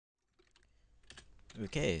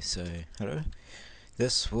Okay, so hello.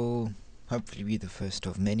 This will hopefully be the first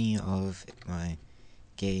of many of my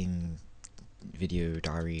game video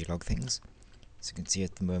diary log things. As you can see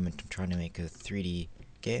at the moment I'm trying to make a 3D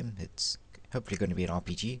game. It's hopefully going to be an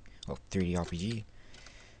RPG, or 3D RPG.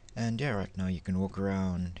 And yeah, right now you can walk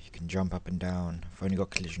around, you can jump up and down. I've only got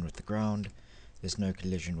collision with the ground. There's no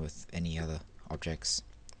collision with any other objects.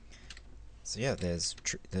 So yeah,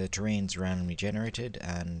 the terrain's randomly generated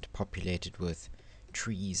and populated with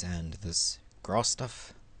trees and this grass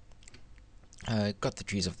stuff. I got the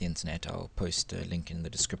trees off the internet. I'll post a link in the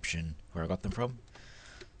description where I got them from.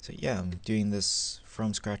 So yeah, I'm doing this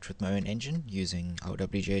from scratch with my own engine using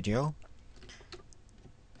OWJGL.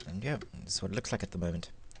 And yeah, this is what it looks like at the moment.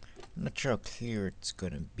 I'm not sure how clear it's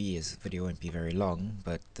going to be, as the video won't be very long,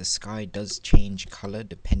 but the sky does change color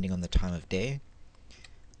depending on the time of day,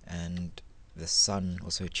 and the sun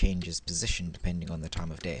also changes position depending on the time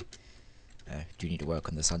of day. Do need to work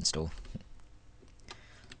on the sun still.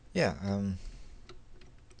 Yeah,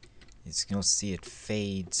 as you can also see, it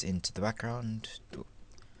fades into the background.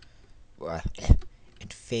 The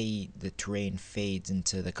terrain fades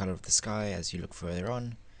into the color of the sky as you look further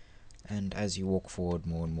on, and as you walk forward,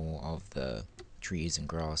 more and more of the trees and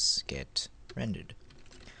grass get rendered.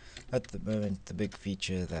 At the moment, the big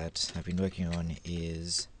feature that I've been working on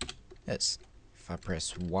is this. If I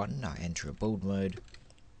press 1, I enter a build mode,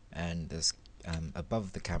 and this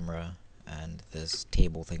above the camera, and this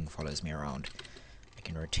table thing follows me around. I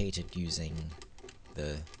can rotate it using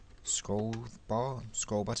the scroll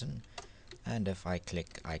button, and if I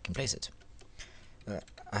click, I can place it.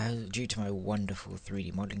 Due to my wonderful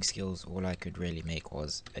 3D modeling skills, all I could really make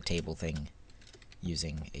was a table thing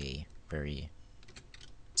using a very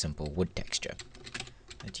simple wood texture.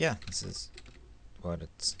 But yeah, this is what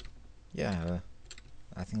it's. Yeah,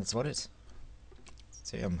 I think that's what it is.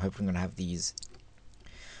 So yeah, I'm hoping I'm gonna have these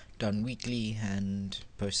done weekly and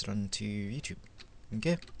posted onto YouTube.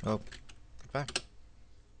 Okay, well, goodbye.